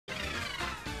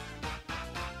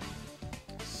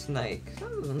snake.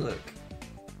 That doesn't look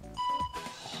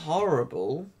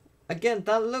horrible. Again,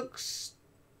 that looks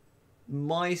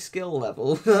my skill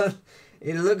level.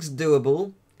 It looks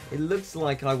doable. It looks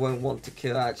like I won't want to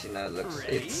kill. Actually, no,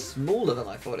 it's smaller than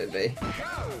I thought it'd be.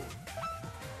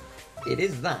 It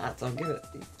is that. I'll give it.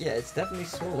 Yeah, it's definitely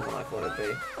smaller than I thought it'd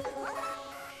be.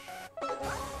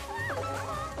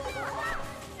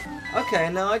 Okay,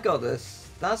 now I got this.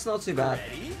 That's not too bad.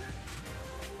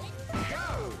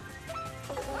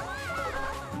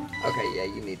 Okay, yeah,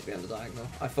 you need to be on the diagonal.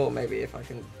 I thought maybe if I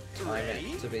can time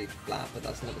it to be flat, but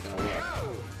that's never gonna work.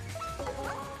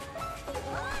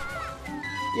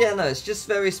 Yeah, no, it's just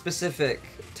very specific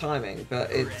timing,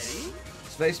 but it's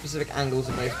very specific angles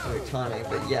and very specific timing,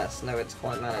 but yes, no, it's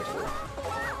quite manageable.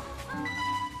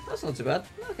 That's not too bad.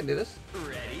 I can do this.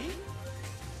 Ready?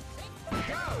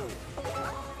 Go!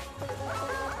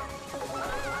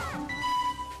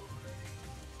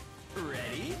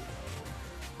 Ready?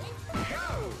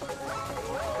 Go!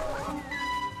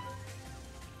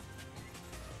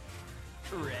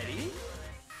 Ready?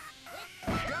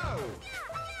 Go!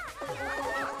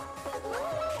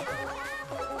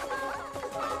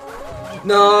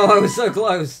 No, I was so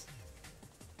close.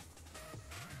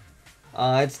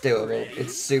 It's doable.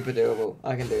 It's super doable.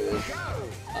 I can do this.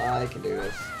 I can do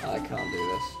this. I can't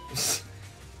do this.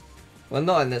 Well,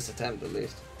 not in this attempt, at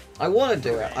least. I want to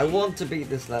do it. I want to beat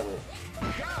this level.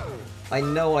 I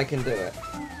know I can do it.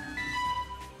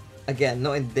 Again,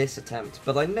 not in this attempt,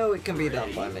 but I know it can be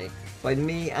done by me. By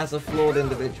me as a flawed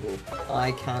individual,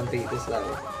 I can beat this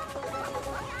level.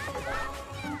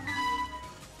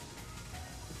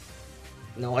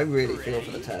 No, I really feel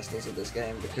for the testers of this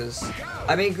game because,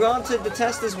 I mean, granted, the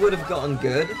testers would have gotten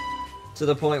good to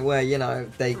the point where, you know,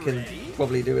 they can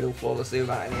probably do it all flawlessly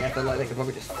without any effort. Like, they could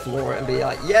probably just floor it and be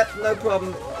like, yep, no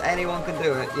problem, anyone can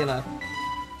do it, you know.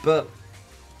 But,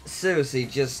 seriously,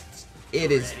 just, it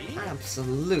is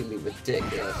absolutely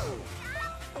ridiculous,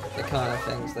 the kind of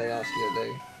things they ask you to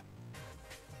do.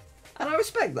 And I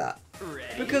respect that.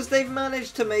 Because they've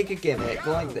managed to make a gimmick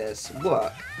like this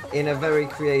work in a very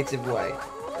creative way.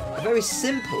 A very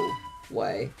simple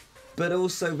way, but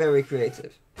also very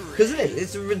creative. Because it is,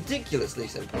 it's ridiculously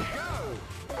simple.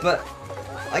 But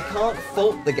I can't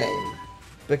fault the game,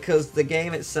 because the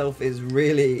game itself is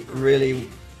really, really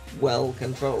well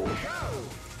controlled.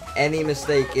 Any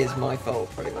mistake is my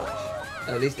fault, pretty much.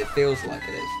 At least it feels like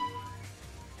it is.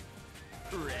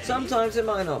 Sometimes it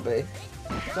might not be.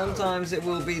 Sometimes it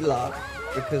will be luck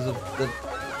because of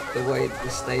the way the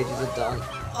stages are done.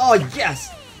 Oh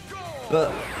yes!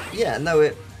 But yeah,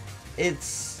 no,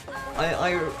 it's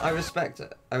I respect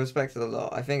it. I respect it a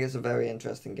lot. I think it's a very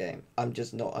interesting game. I'm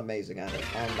just not amazing at it,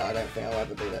 and I don't think I'll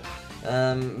ever beat it.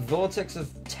 Vortex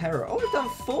of Terror. Oh, we've done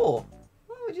 4.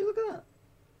 Oh, would you look at that?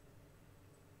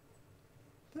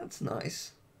 That's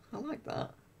nice. I like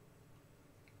that.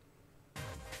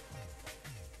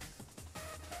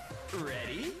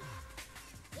 Ready?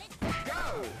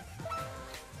 Go!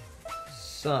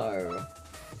 So,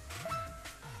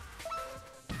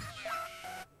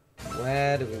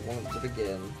 where do we want to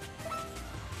begin?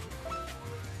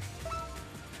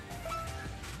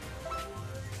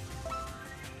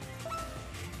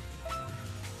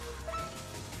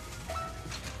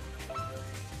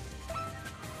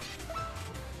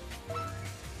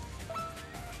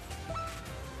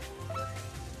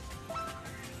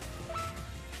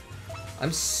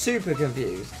 I'm super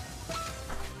confused.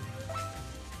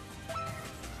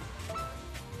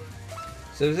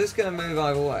 So is this going to move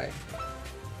either way?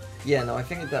 Yeah, no, I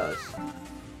think it does.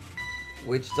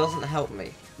 Which doesn't help me.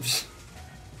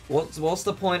 What's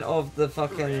the point of the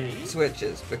fucking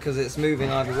switches? Because it's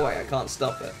moving either way. I can't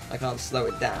stop it. I can't slow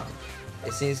it down.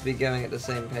 It seems to be going at the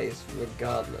same pace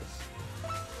regardless.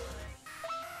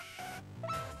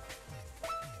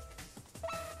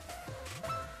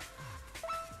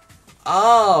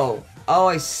 Oh! Oh,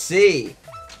 I see!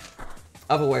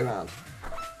 Other way around.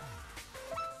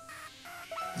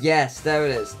 Yes, there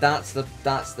it is. That's the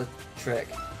trick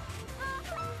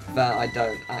that I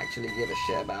don't actually give a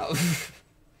shit about.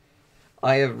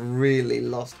 I have really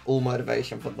lost all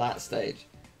motivation for that stage.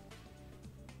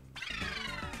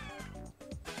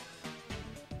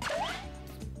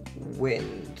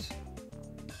 Wind.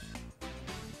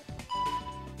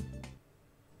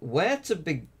 Where to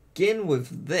begin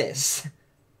with this?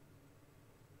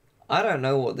 I don't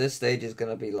know what this stage is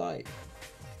going to be like.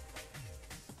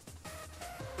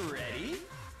 Ready?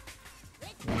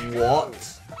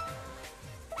 What?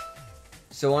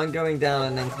 So I'm going down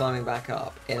and then climbing back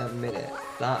up in a minute.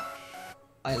 That,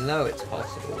 I know it's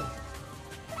possible,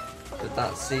 but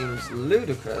that seems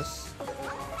ludicrous.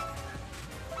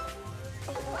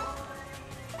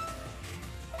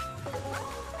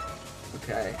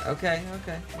 Okay, okay,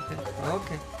 okay, okay,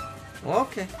 okay,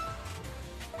 okay.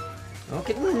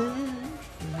 Okay.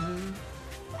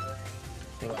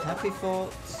 Think happy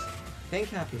thoughts. Think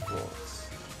happy thoughts.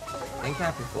 Think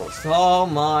happy thoughts. Oh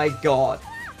my god.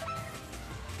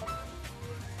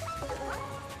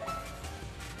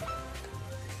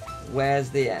 Where's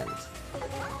the end?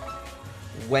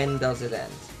 When does it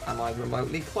end? Am I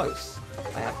remotely close?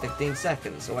 I have 15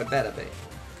 seconds, so I better be.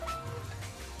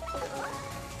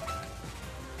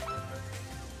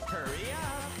 Hurry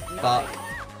up. Fuck.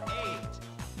 8,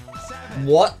 7,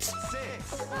 What? 6,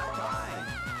 5,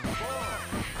 4,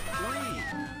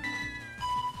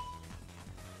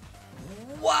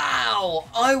 3. Wow!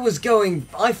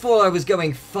 I thought I was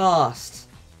going fast.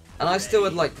 And I still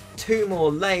had like 2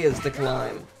 more layers to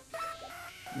climb.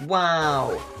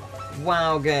 Wow.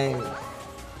 Wow, game.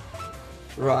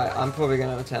 Right, I'm probably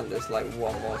going to attempt this like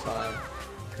one more time.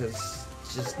 Because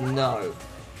just no.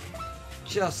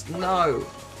 Just no.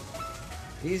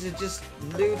 These are just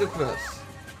ludicrous.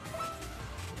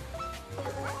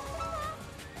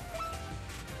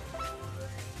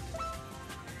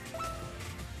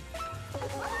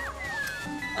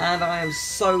 And I am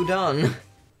so done.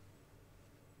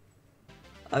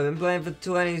 I've been playing for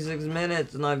 26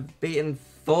 minutes and I've beaten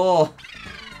 4.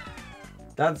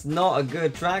 That's not a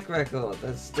good track record.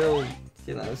 There's still,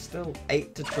 you know, still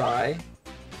 8 to try.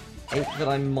 8 that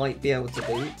I might be able to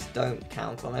beat. Don't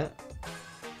count on it.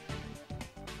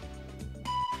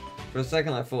 For a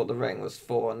second I thought the rating was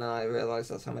 4 and then I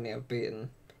realised that's how many I've beaten.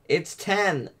 It's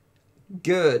 10!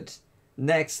 Good.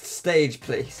 Next stage,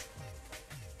 please.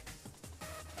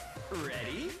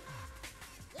 Ready?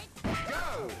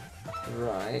 Go!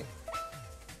 Right.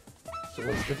 So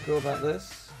what's difficult about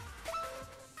this?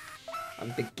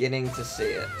 I'm beginning to see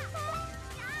it.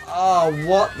 Oh,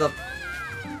 what the...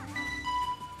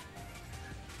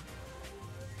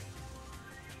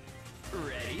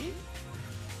 Ready?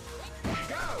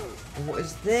 Go! What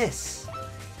is this?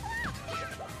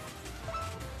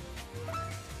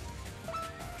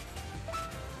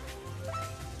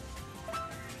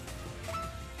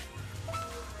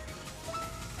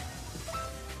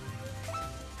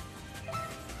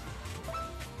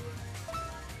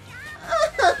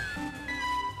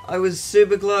 I was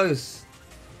super close.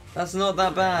 That's not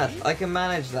that bad. I can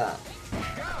manage that.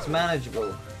 It's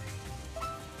manageable.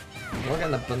 I'm not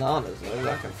getting the bananas though.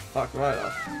 That can fuck right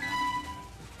off.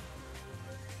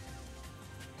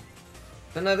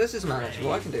 But no, this is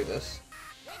manageable. I can do this.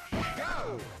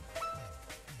 Go!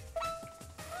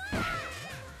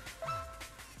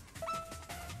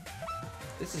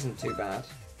 This isn't too bad.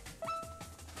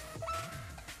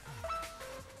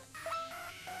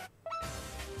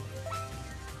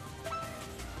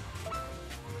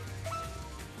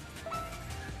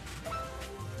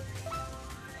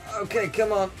 Okay,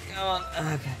 come on, come on.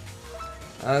 Okay.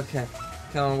 Okay.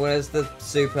 Come on, where's the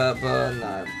super burn?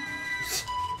 No.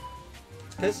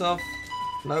 Piss off.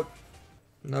 Nope.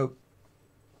 Nope.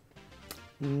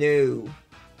 No.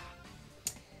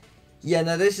 Yeah,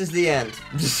 no, this is the end.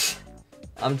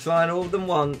 I'm trying all of them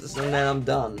once and then I'm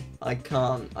done. I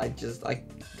can't. I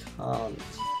can't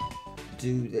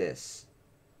do this.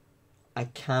 I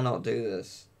cannot do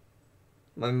this.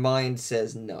 My mind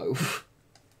says no.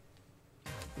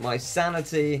 My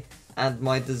sanity and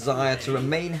my desire to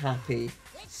remain happy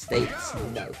states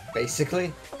no,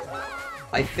 basically.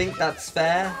 I think that's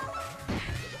fair.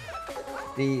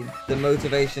 The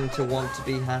motivation to want to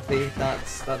be happy,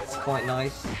 that's quite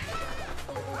nice.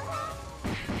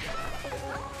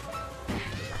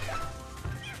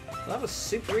 That was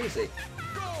super easy.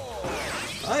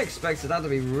 I expected that to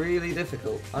be really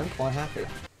difficult. I'm quite happy.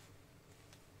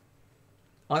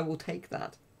 I will take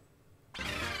that.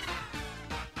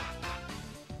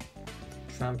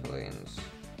 Trampolines.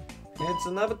 It's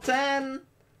another 10!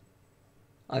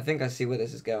 I think I see where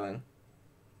this is going.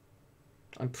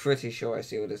 I'm pretty sure I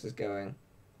see where this is going.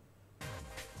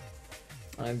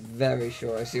 I'm very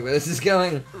sure I see where this is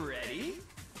going. Ready?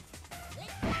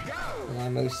 And I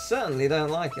most certainly don't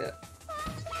like it.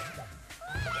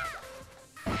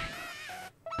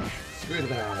 Screw the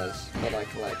bananas, but I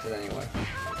collected anyway.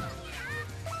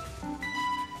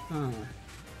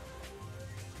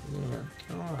 Yeah,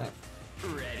 alright.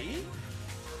 Ready?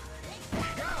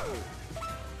 Go!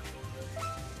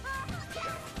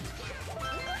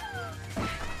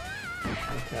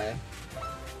 Okay.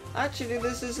 Actually,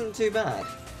 this isn't too bad.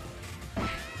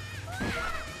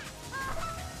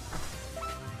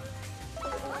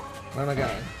 Where am I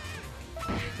going?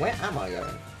 Where am I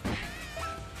going?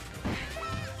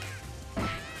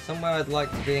 Somewhere I'd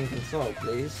like to be in control,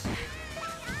 please.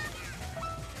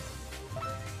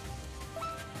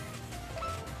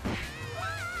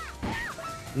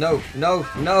 No, no,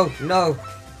 no, no.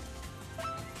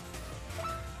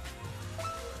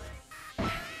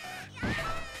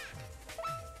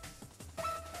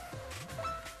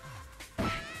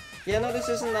 Yeah, no, this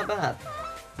isn't that bad.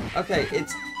 Okay,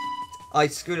 I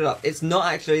screwed it up. It's not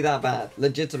actually that bad.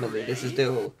 Legitimately, this is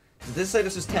doable. Did this say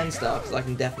this was 10 star? Because I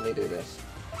can definitely do this.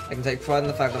 I can take pride in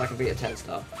the fact that I can beat a 10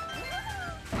 star.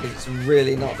 Because it's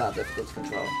really not that difficult to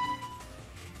control.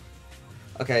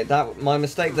 Okay, my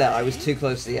mistake there. I was too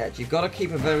close to the edge. You've got to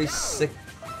keep a very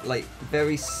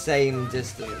very same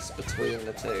distance between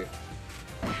the two.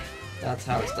 That's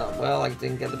how it's done. Well, I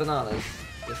didn't get the bananas.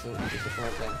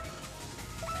 Disappointing.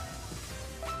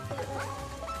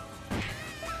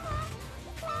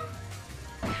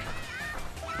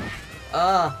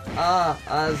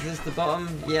 Is this the bottom?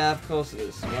 Yeah, of course it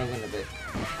is. Why wouldn't it be?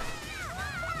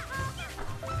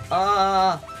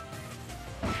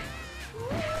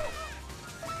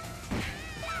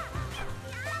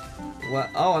 What?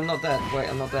 Oh, I'm not dead. Wait,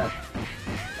 I'm not dead.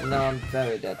 No, I'm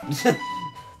very dead.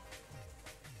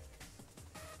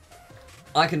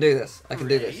 I can do this. I can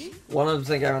do this.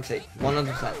 100% guarantee.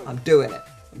 100%. I'm doing it.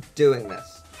 I'm doing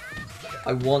this.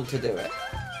 I want to do it.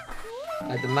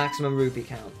 I have the maximum rupee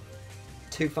count.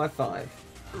 255.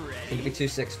 It's going to be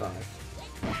 265.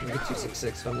 It's going to be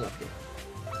 266 if I'm lucky.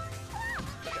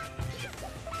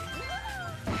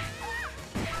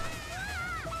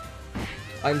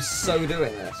 I'm so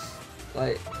doing this.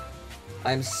 Like,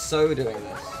 I'm so doing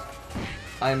this.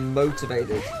 I'm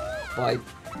motivated by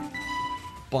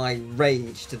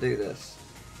rage to do this.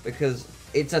 Because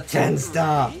it's a 10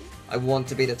 star. I want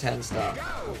to be the 10 star.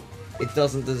 It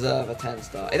doesn't deserve a 10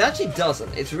 star. It actually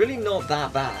doesn't. It's really not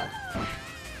that bad.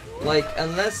 Like,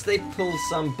 unless they pull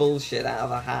some bullshit out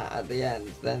of a hat at the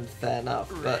end, then fair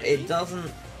enough. But it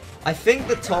doesn't... I think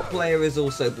the top player is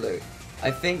also blue. I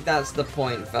think that's the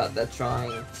point that they're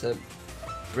trying to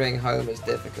bring home as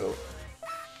difficult.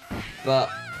 But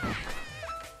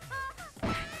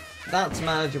that's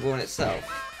manageable in itself.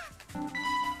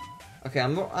 Okay,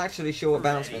 I'm not actually sure what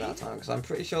bounced me that time, because I'm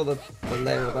pretty sure the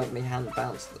layer above me hadn't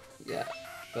bounced yet.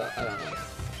 But I don't know.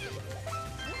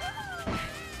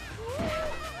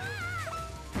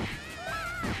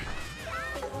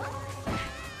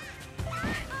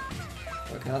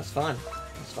 Okay, that's fine.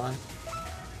 That's fine.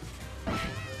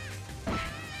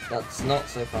 That's not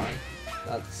so fine.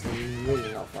 That's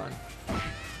really not fine.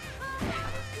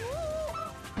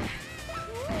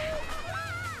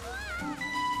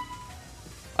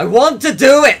 I want to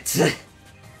do it!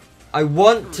 I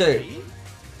want to.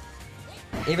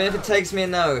 Even if it takes me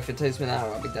if it takes me an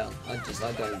hour, I'll be done. I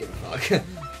don't give a fuck.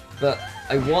 But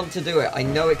I want to do it. I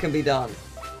know it can be done.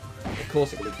 Of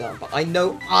course it can be done, but I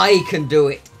know I can do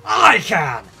it. I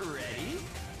can! Ready?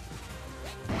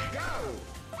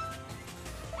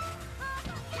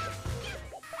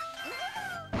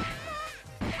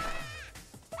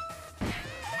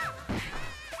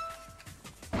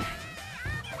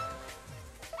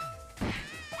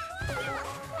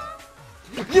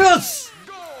 Go! Yes!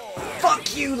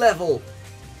 Fuck you, level!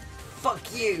 Fuck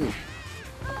you!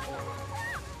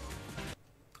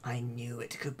 I knew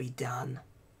it could be done.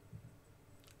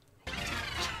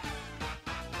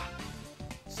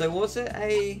 So was it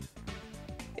a...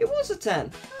 It was a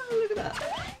 10. Oh, look at that.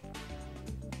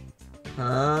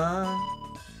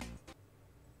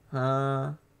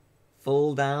 Huh?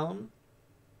 Fall down?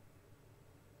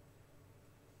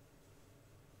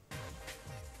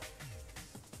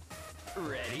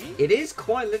 Ready? It is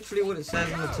quite literally what it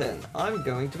says on the tin. I'm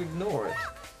going to ignore it.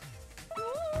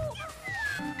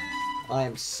 I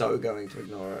am so going to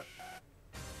ignore it.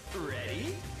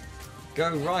 Ready?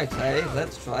 Go right, eh?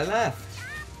 Let's try left.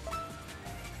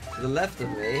 To the left of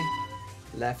me,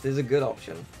 left is a good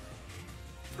option.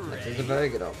 Left is a very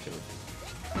good option.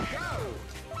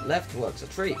 Left works a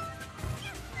treat.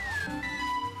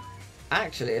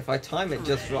 Actually, if I time it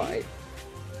just right...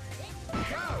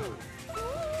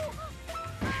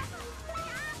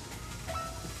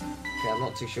 Okay, I'm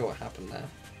not too sure what happened there.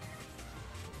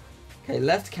 Okay,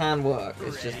 left can work,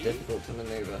 it's just difficult to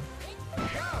maneuver.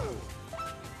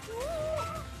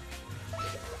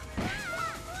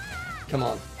 Come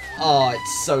on. Oh,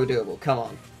 it's so doable, come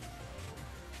on.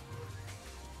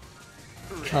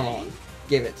 Come on,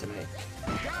 give it to me.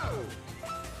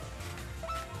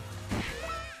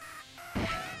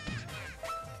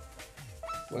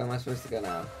 Where am I supposed to go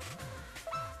now?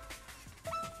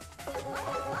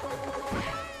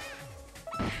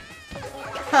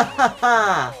 Ha ha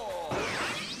ha!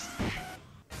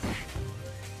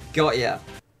 Got ya.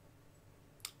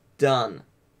 Done.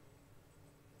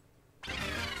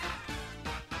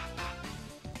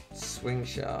 Swing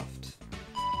shaft.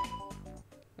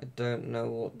 I don't know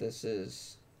what this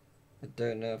is. I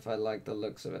don't know if I like the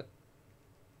looks of it.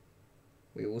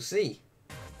 We will see.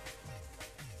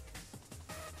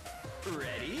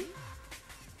 Ready?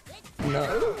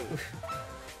 No.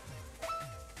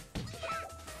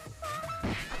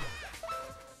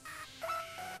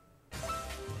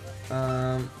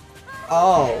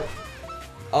 Oh.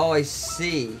 Oh, I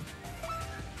see.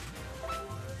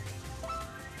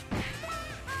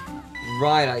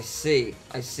 Right, I see.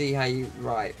 I see how you...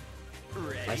 Right.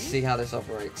 Ready? I see how this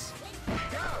operates.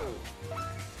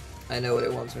 I know what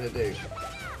it wants me to do.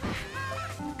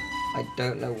 I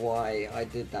don't know why I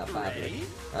did that badly.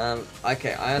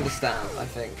 Okay, I understand, I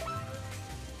think.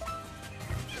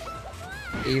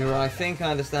 Either I think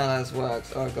I understand how this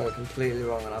works, or I got it completely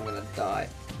wrong and I'm gonna die.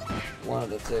 One of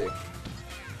the two.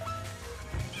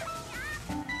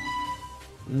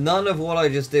 None of what I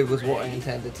just did was what I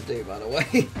intended to do, by the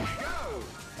way.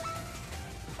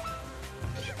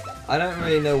 I don't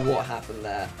really know what happened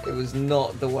there. It was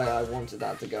not the way I wanted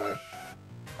that to go.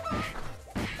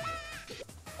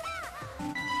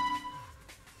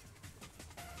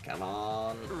 Come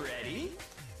on. Ready?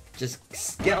 Just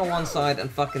get on one side and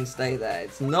fucking stay there.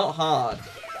 It's not hard.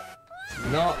 It's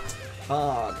not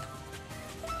hard.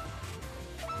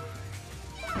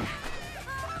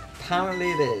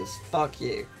 Apparently it is. Fuck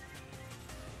you.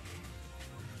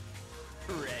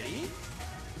 Ready?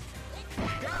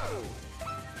 Go!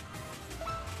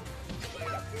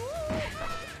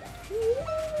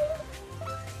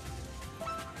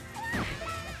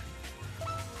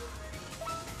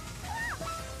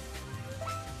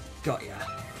 Got ya.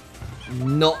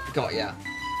 Not got ya.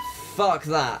 Fuck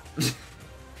that.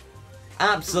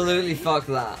 Absolutely fuck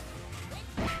that.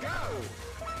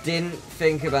 Didn't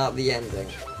think about the ending.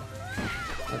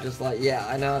 I'm just like, yeah,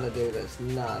 I know how to do this.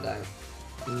 No, I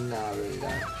don't. No, I really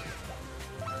don't.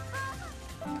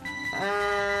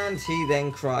 And he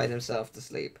then cried himself to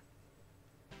sleep.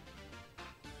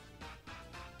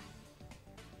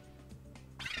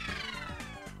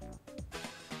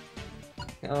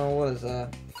 Oh, what is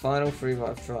that? Final three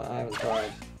that I haven't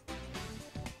tried.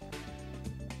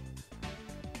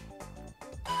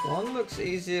 One looks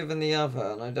easier than the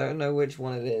other, and I don't know which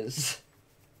one it is.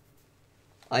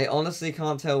 I honestly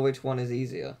can't tell which one is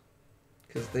easier.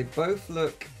 Because they both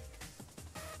look...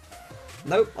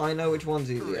 Nope, I know which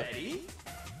one's easier. Ready?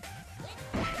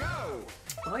 Go!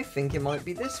 I think it might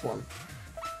be this one.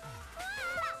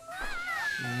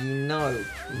 No,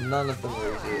 none of them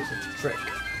are easier. It's a trick.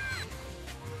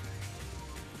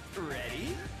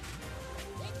 Ready?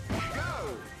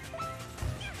 Go!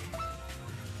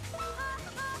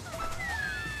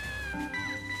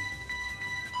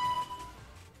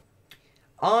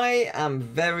 I am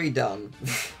very done.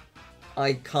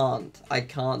 I can't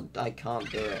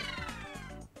do it.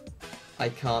 I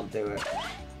can't do it.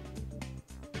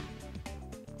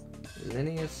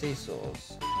 Linear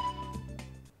seesaws.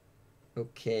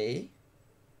 Okay.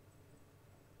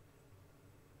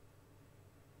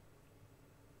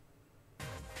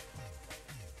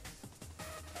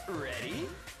 Ready?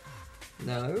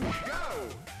 No. Go!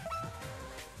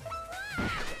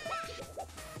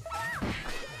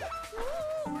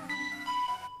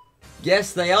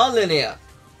 Yes, they are linear.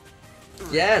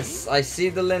 Yes, I see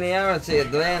the linearity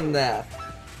at the end there.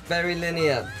 Very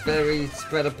linear, very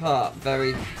spread apart,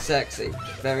 very sexy,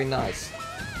 very nice.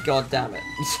 God damn it.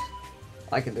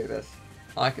 I can do this.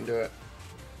 I can do it.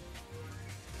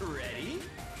 Ready?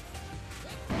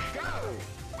 Go!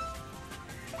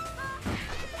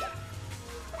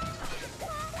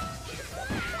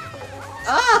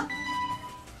 Ah!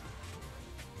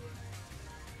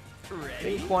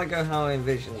 Ready? Didn't quite go how I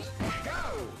envisioned. Go!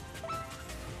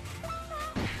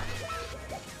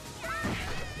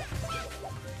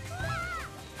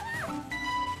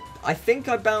 I think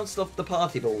I bounced off the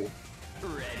party ball.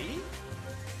 Ready?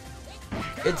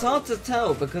 It's hard to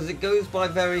tell because it goes by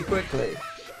very quickly.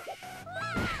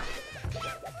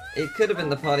 It could have been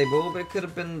the party ball, but it could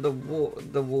have been the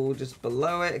wall just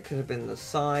below it. It could have been the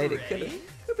side. It could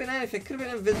have been anything. It could have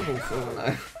been invisible for all I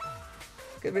know.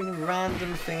 Could have been a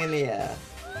random thing in the air.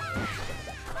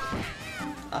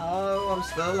 Oh, I'm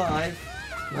still alive.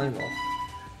 No more.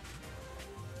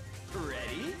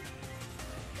 Ready?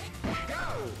 Go!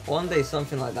 One day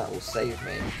something like that will save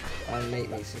me and make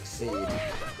me succeed.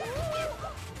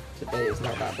 Today is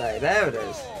not that day. There it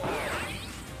is.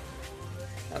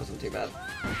 That wasn't too bad.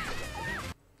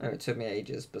 Oh, it took me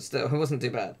ages, but still, it wasn't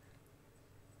too bad.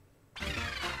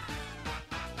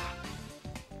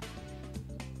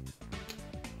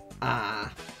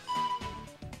 Ah.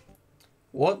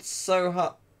 What's so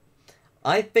hard?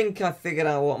 I think I figured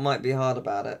out what might be hard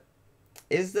about it.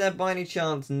 Is there by any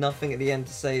chance nothing at the end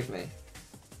to save me?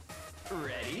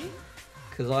 Ready?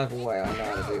 Because either way, I know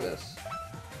how to do this.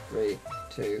 3,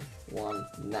 2, 1,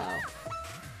 now.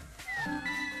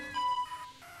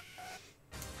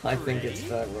 I think it's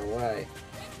further away.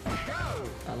 Go!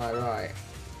 Am I right?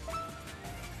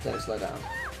 Don't slow down.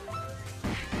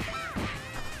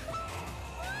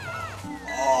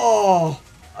 Oh!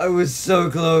 I was so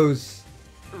close!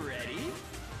 Ready?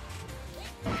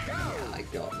 Yeah, I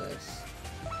got this.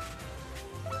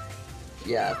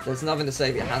 Yeah, there's nothing to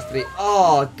save. It has to be...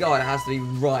 Oh, God, it has to be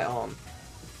right on.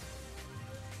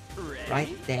 Ready?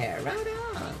 Right there, right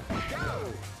on.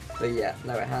 Go! But yeah,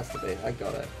 no, it has to be. I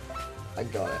got it. I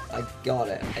got it. I got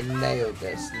it. I nailed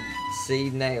this. See,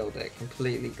 nailed it.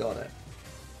 Completely got it.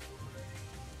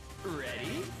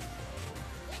 Ready?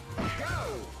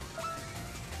 Go!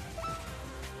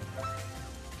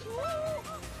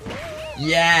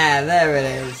 Yeah, there it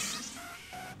is.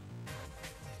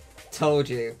 Told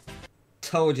you.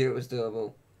 Told you it was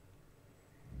doable.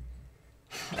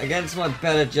 Against my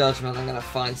better judgment, I'm going to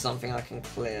find something I can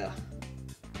clear.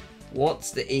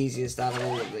 What's the easiest out of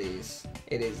all of these?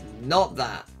 It is not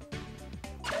that.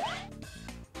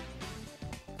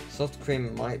 Soft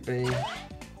cream might be.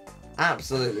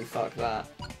 Absolutely fuck that.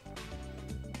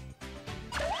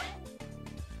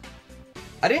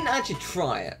 I didn't actually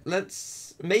try it.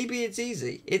 Maybe it's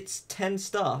easy. It's 10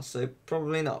 stars, so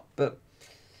probably not. But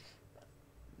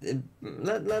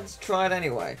let's try it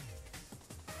anyway.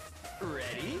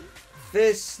 Ready?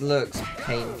 This looks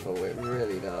painful. It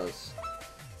really does.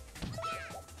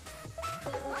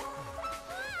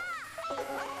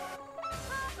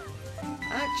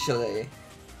 Actually,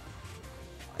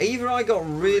 either I got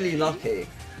really lucky,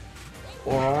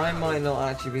 or I might not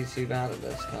actually be too bad at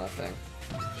this kind of thing.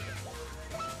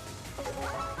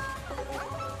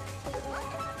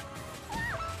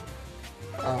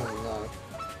 Oh no.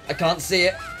 I can't see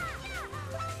it.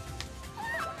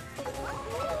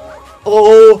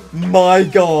 Oh my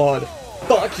god.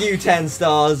 Fuck you, 10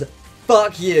 stars.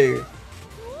 Fuck you.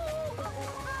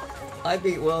 I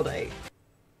beat World 8.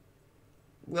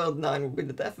 World 9 will be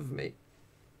the death of me.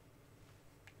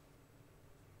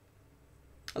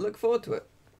 I look forward to it.